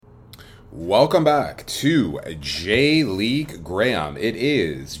Welcome back to J League Graham. It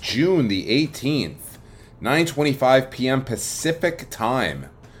is June the 18th, 9:25 p.m. Pacific time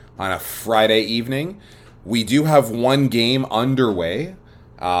on a Friday evening. We do have one game underway.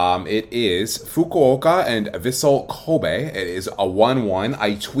 It is Fukuoka and Vissel Kobe. It is a 1-1.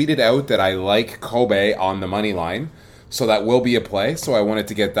 I tweeted out that I like Kobe on the money line, so that will be a play. So I wanted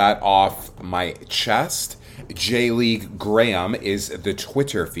to get that off my chest. J League Graham is the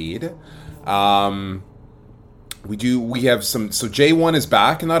Twitter feed. We have some, so J1 is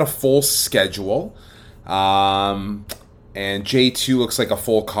back, not a full schedule. And J2 looks like a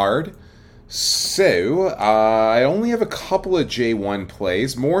full card. So, I only have a couple of J1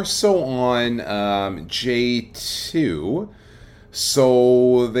 plays, more so on J2.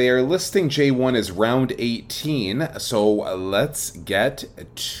 So, they are listing J1 as round 18. So, let's get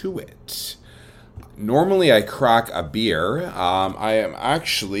to it. Normally, I crack a beer. I am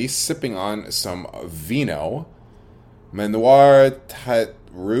actually sipping on some vino. Manoir Tête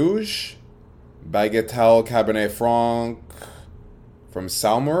Rouge, Bagatelle Cabernet Franc from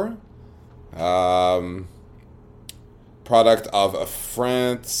Salmer. Product of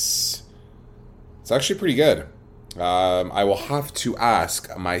France. It's actually pretty good. I will have to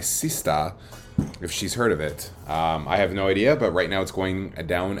ask my sister if she's heard of it. I have no idea, but right now it's going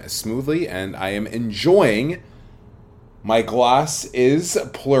down smoothly, and I am enjoying. My glass is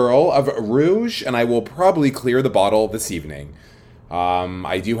plural of rouge, and I will probably clear the bottle this evening.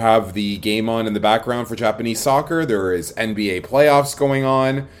 I do have the game on in the background for Japanese soccer. There is NBA playoffs going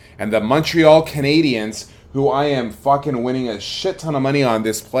on, and the Montreal Canadiens, who I am fucking winning a shit ton of money on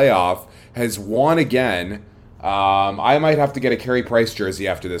this playoff, has won again. I might have to get a Carey Price jersey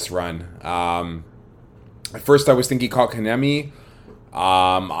after this run. At first, I was thinking Kotkaniemi.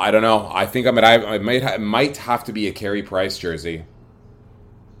 I don't know. I think I might have to be a Carey Price jersey.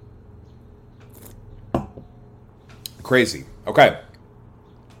 Crazy. Okay.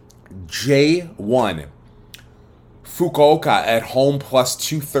 J1. Fukuoka at home plus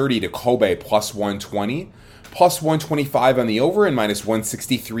 230 to Kobe plus 120. Plus 125 on the over and minus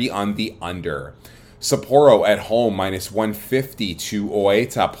 163 on the under. Sapporo at home minus 150 to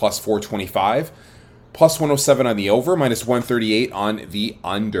Oita plus 425. Plus 107 on the over, minus 138 on the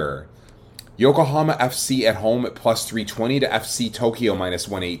under. Yokohama FC at home at plus 320 to FC Tokyo minus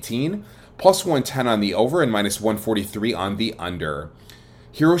 118. Plus 110 on the over and minus 143 on the under.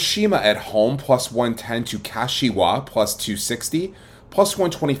 Hiroshima at home plus 110 to Kashiwa plus 260. Plus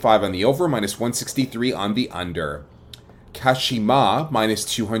 125 on the over, minus 163 on the under. Kashima minus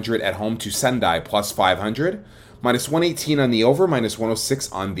 200 at home to Sendai plus 500. Minus 118 on the over, minus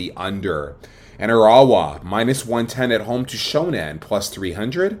 106 on the under. And Urawa minus 110 at home to Shonan plus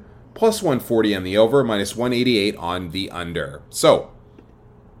 300. Plus 140 on the over, minus 188 on the under. So,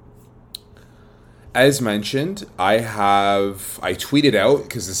 as mentioned, I tweeted out,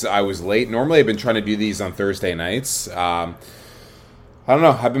 because I was late. Normally I've been trying to do these on Thursday nights. I don't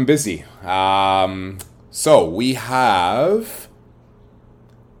know, I've been busy. So we have,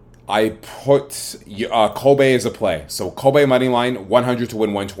 I put Kobe as a play. So Kobe money line, 100 to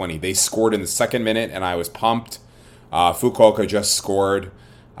win 120. They scored in the second minute, and I was pumped. Fukuoka just scored.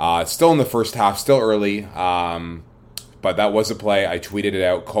 Still in the first half, still early. But that was a play. I tweeted it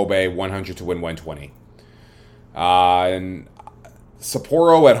out. Kobe, 100 to win 120. And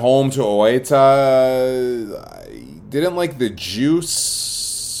Sapporo at home to Oita. I didn't like the juice.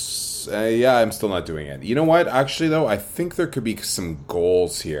 Yeah, I'm still not doing it. You know what? Actually, though, I think there could be some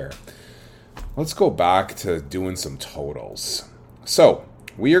goals here. Let's go back to doing some totals. So,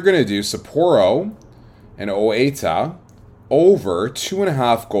 we are going to do Sapporo and Oita over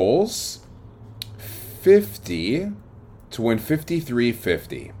 2.5 goals, 50 to win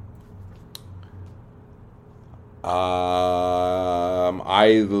 53-50.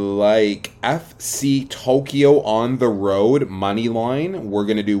 I like FC Tokyo on the road money line. We're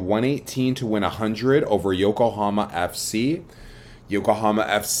going to do 118 to win 100 over Yokohama FC. Yokohama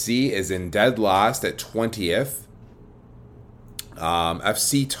FC is in dead last at 20th.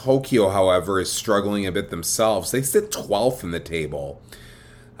 FC Tokyo, however, is struggling a bit themselves. They sit 12th in the table.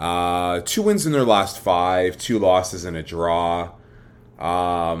 2 wins in their last 5, 2 losses and a draw.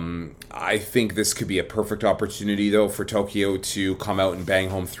 I think this could be a perfect opportunity, though, for Tokyo to come out and bang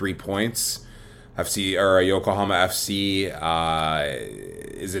home 3 points. Yokohama FC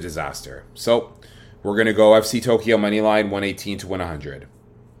is a disaster. So we're going to go FC Tokyo money line, 118 to win 100.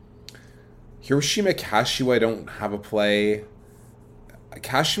 Hiroshima Kashiwa, I don't have a play.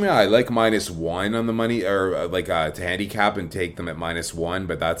 Kashima, I like -1 on the money, or to handicap and take them at -1,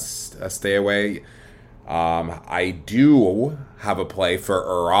 but that's a stay away. I do have a play for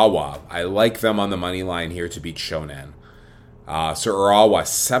Urawa. I like them on the money line here to beat Shonan. So Urawa,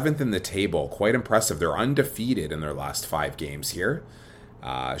 7th in the table. Quite impressive. They're undefeated in their last 5 games here.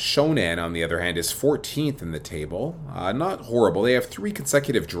 Shonan, on the other hand, is 14th in the table. Not horrible. They have 3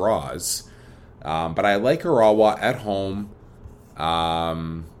 consecutive draws. But I like Urawa at home.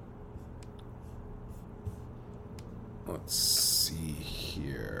 Let's see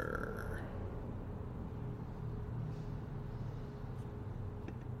here.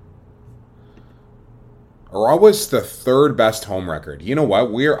 Urawa's the 3rd best home record. You know what?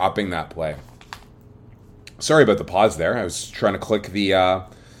 We're upping that play. Sorry about the pause there. I was trying to click the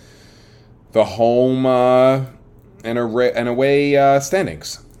home and away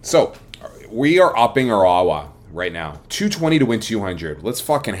standings. So we are upping Urawa right now. 220 to win 200. Let's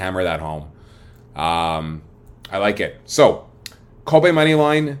fucking hammer that home. I like it. So Kobe money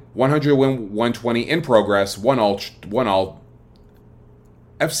line 100 to win 120 in progress. 1 all.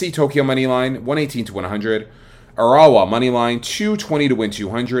 FC Tokyo money line 118 to win 100. Urawa money line 220 to win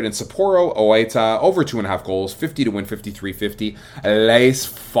 200, and Sapporo Oita over 2.5 goals 50 to win 53.50. Let's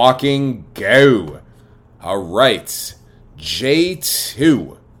fucking go. All right,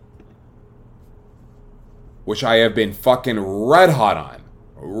 J2, which I have been fucking red hot on.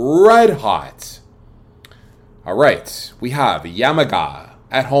 Red hot. All right, we have Yamaga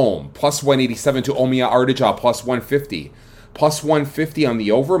at home plus 187 to Omiya Ardija plus 150. Plus 150 on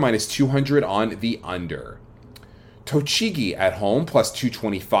the over, minus 200 on the under. Tochigi at home, plus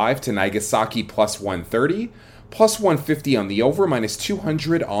 225 to Nagasaki, plus 130. Plus 150 on the over, minus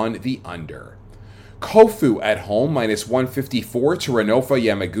 200 on the under. Kofu at home, minus 154 to Renofa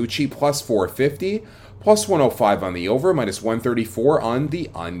Yamaguchi, plus 450. Plus 105 on the over, minus 134 on the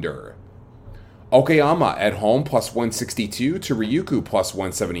under. Okayama at home, plus 162 to Ryukyu, plus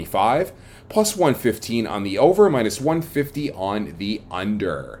 175. Plus 115 on the over, minus 150 on the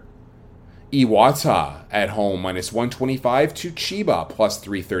under. Iwata at home, minus 125 to Chiba, plus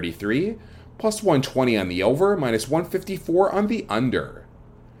 333. Plus 120 on the over, minus 154 on the under.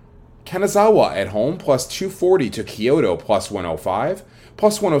 Kanazawa at home, plus 240 to Kyoto, plus 105.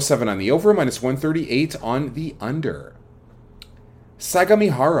 Plus 107 on the over, minus 138 on the under.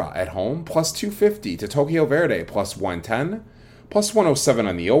 Sagamihara at home, plus 250 to Tokyo Verde, plus 110. Plus 107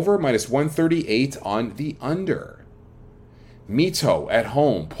 on the over, minus 138 on the under. Mito at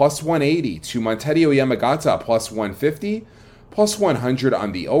home, plus 180 to Montedio Yamagata, plus 150. Plus 100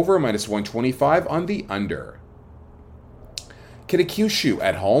 on the over, minus 125 on the under. Kitakyushu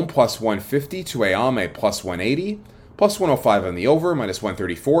at home, plus 150 to Ayame, plus 180. Plus 105 on the over, minus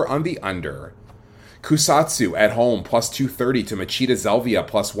 134 on the under. Kusatsu at home, plus 230 to Machida Zelvia,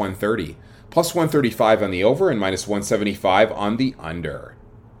 plus 130. Plus 135 on the over and minus 175 on the under.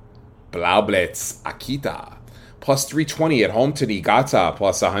 Blaublitz Akita, plus 320 at home to Niigata,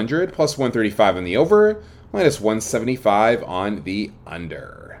 plus 100. Plus 135 on the over, minus 175 on the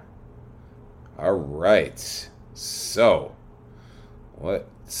under. All right, so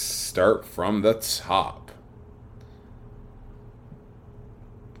let's start from the top.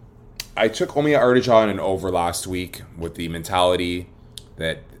 I took Omiya Ardija an over last week with the mentality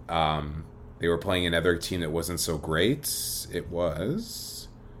that they were playing another team that wasn't so great. It was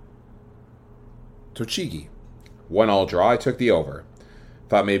Tochigi. 1-1 draw. I took the over.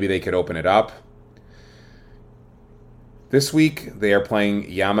 Thought maybe they could open it up. This week, they are playing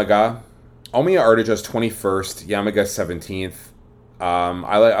Yamaga. Omiya Ardija's 21st. Yamaga 17th.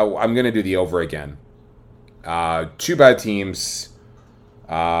 I'm going to do the over again. 2 bad teams.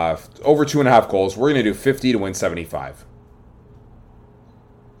 Over 2.5 goals. We're going to do 50 to win 75.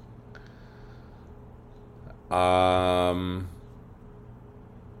 I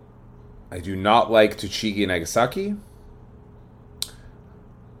do not like Tochigi Nagasaki.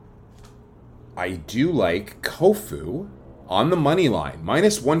 I do like Kofu on the money line.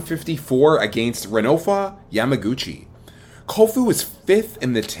 Minus 154 against Renofa Yamaguchi. Kofu is 5th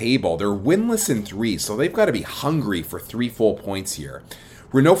in the table. They're winless in 3, so they've got to be hungry for 3 full points here.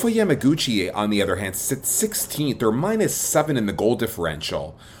 Renofa Yamaguchi, on the other hand, sits 16th. They're minus 7 in the goal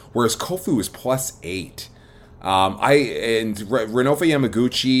differential, whereas Kofu is plus 8. Renofa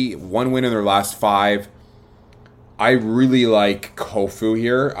Yamaguchi, 1 win in their last 5. I really like Kofu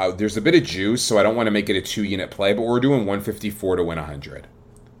here. There's a bit of juice, so I don't want to make it a 2-unit play, but we're doing 154 to win 100.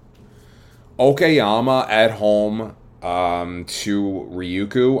 Okayama at home to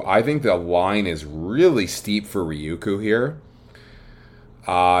Ryukyu. I think the line is really steep for Ryukyu here.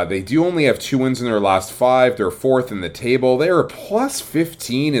 They do only have 2 wins in their last 5. They're 4th in the table. They are plus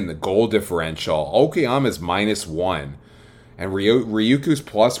 15 in the goal differential. Okayama is minus 1. And Ryuku's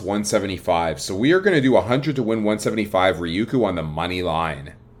plus 175. So we are going to do 100 to win 175 Ryuku on the money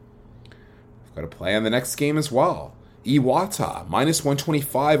line. I've got to play on the next game as well. Iwata, minus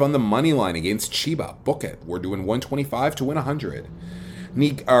 125 on the money line against Chiba. Book it. We're doing 125 to win 100.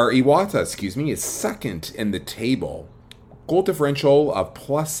 Iwata, is second in the table. Goal differential of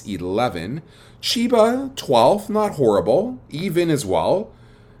plus 11. Chiba, 12th, not horrible. Even as well.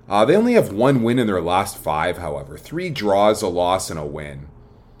 They only have one win in their last 5, however. 3 draws, a loss, and a win.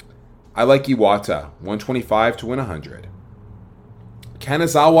 I like Iwata, 125 to win 100.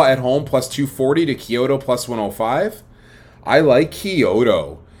 Kanazawa at home, plus 240 to Kyoto, plus 105. I like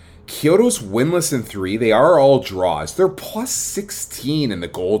Kyoto. Kyoto's winless in 3. They are all draws. They're plus 16 in the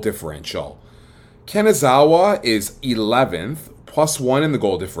goal differential. Kanazawa is 11th, plus 1 in the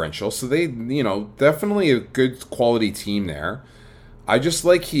goal differential. So they, definitely a good quality team there. I just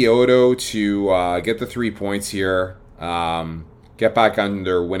like Kyoto to get the 3 points here. Get back on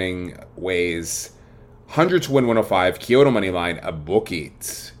their winning ways. 100 to win 105. Kyoto money line. A book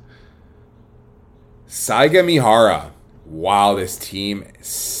it. Saiga Mihara. Wow, this team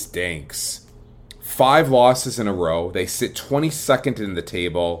stinks. 5 losses in a row. They sit 22nd in the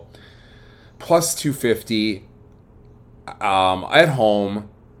table. Plus 250 at home.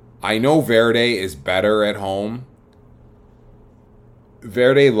 I know Verde is better at home.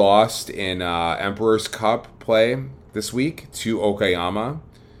 Verde lost in Emperor's Cup play this week to Okayama.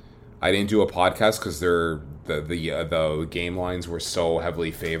 I didn't do a podcast because the game lines were so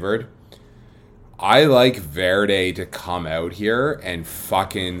heavily favored. I like Verde to come out here and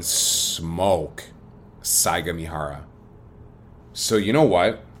fucking smoke Saiga Mihara. So you know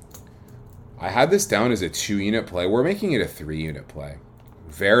what? I had this down as a 2-unit play. We're making it a 3-unit play.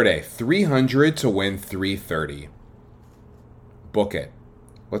 Verde, 300 to win 330. Book it.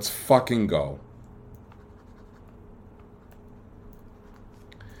 Let's fucking go.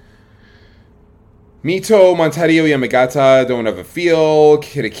 Mito, Montedio, Yamagata don't have a feel.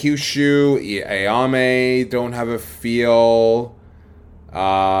 Kitakyushu, Ayame don't have a feel.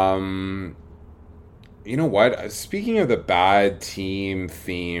 You know what? Speaking of the bad team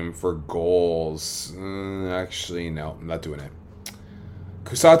theme for goals, actually, no, I'm not doing it.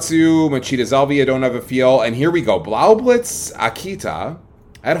 Kusatsu, Machida Zalvia don't have a feel. And here we go. Blaublitz Akita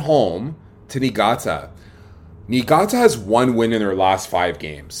at home to Niigata. Niigata has 1 win in their last 5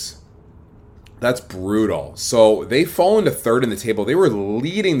 games. That's brutal. So they fall into 3rd in the table. They were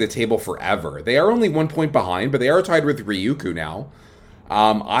leading the table forever. They are only 1 point behind, but they are tied with Ryuku now.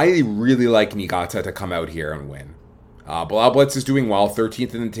 I really like Niigata to come out here and win. Blaublitz is doing well,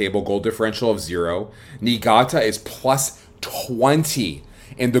 13th in the table, goal differential of 0. Niigata is plus 20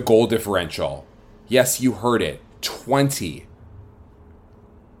 in the goal differential. Yes, you heard it. 20.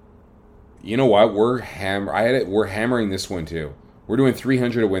 You know what? We're hammering this one too. We're doing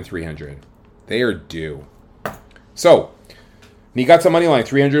 300 to win 300. They are due. So, Niigata moneyline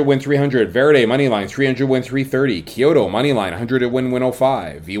 300 to win 300. Verde moneyline 300 to win 330. Kyoto moneyline 100 to win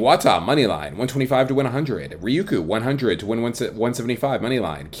 105. Iwata moneyline 125 to win 100. Ryuku 100 to win 175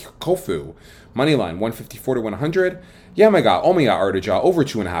 moneyline. Kofu moneyline 154 to win 100. Yamaga Omiya Ardija over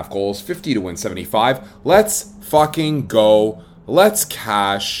 2.5 goals 50 to win 75. Let's fucking go. Let's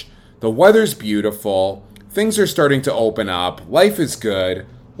cash. The weather's beautiful. Things are starting to open up. Life is good.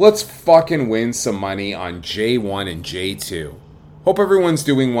 Let's fucking win some money on J1 and J2. Hope everyone's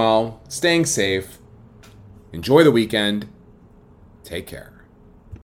doing well, staying safe. Enjoy the weekend. Take care.